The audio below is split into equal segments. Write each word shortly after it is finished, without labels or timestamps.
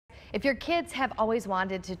If your kids have always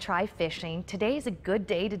wanted to try fishing, today is a good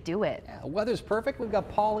day to do it. Yeah, the weather's perfect. We've got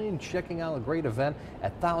Pauleen checking out a great event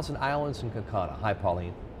at Thousand Islands in Kaukauna. Hi,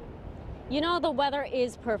 Pauleen. You know, the weather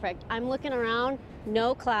is perfect. I'm looking around,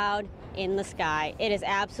 no cloud in the sky. It is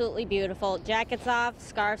absolutely beautiful. Jackets off,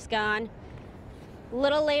 scarves gone. A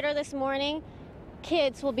little later this morning,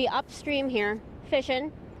 kids will be upstream here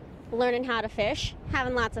fishing, learning how to fish,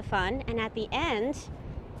 having lots of fun, and at the end,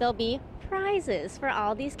 there'll be prizes for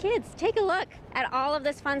all these kids. Take a look at all of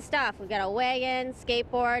this fun stuff. We've got a wagon,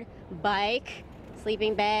 skateboard, bike,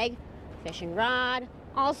 sleeping bag, fishing rod,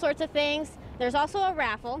 all sorts of things. There's also a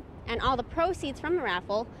raffle, and all the proceeds from the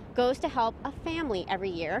raffle goes to help a family every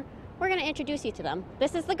year. We're going to introduce you to them.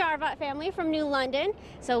 This is the Garvot family from New London.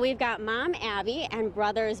 So we've got Mom Abby and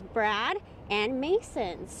brothers Brad and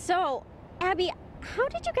Mason. So Abby, how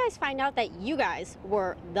did you guys find out that you guys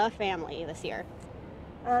were the family this year?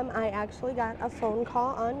 I actually got a phone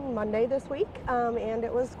call on Monday this week, and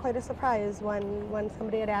it was quite a surprise when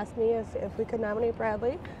somebody had asked me if we could nominate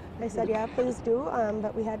Bradley. I said, yeah, please do,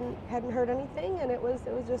 but we hadn't heard anything, and it was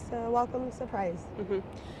just a welcome surprise.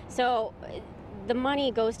 So the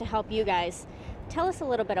money goes to help you guys. Tell us a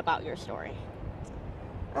little bit about your story.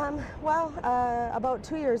 About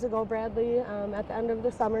 2 years ago, Bradley, at the end of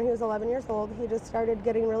the summer, he was 11 years old. He just started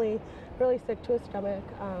getting really sick to his stomach.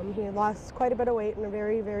 He lost quite a bit of weight in a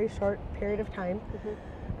very, very short period of time,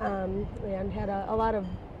 and had a lot of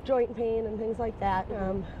joint pain and things like that.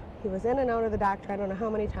 He was in and out of the doctor, I don't know how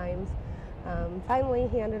many times. Finally,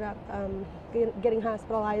 he ended up getting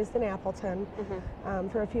hospitalized in Appleton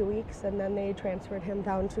for a few weeks, and then they transferred him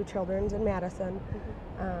down to Children's in Madison.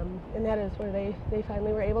 And that is where they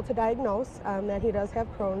finally were able to diagnose that he does have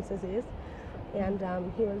Crohn's disease. And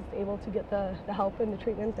he was able to get the help and the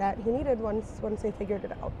treatment that he needed once they figured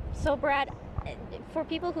it out. So Brad, for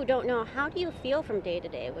people who don't know, how do you feel from day to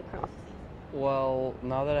day with Crohn's disease? Well,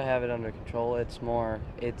 now that I have it under control,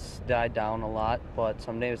 it's died down a lot, but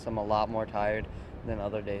some days I'm a lot more tired than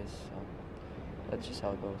other days, so that's just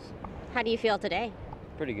how it goes. How do you feel today?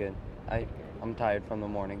 Pretty good. I'm tired from the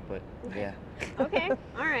morning, but yeah. Okay,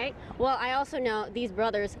 all right. Well, I also know these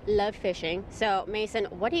brothers love fishing, so Mason,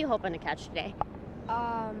 what are you hoping to catch today?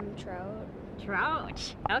 Trout.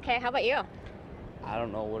 Trout. Okay, how about you? I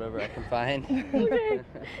don't know, whatever I can find. Okay.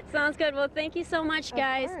 Sounds good. Well, thank you so much,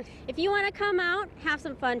 guys. If you want to come out, have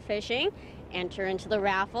some fun fishing, enter into the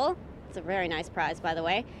raffle. It's a very nice prize, by the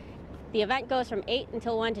way. The event goes from 8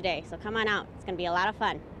 until 1 today, so come on out. It's going to be a lot of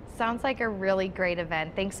fun. Sounds like a really great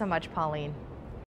event. Thanks so much, Pauleen.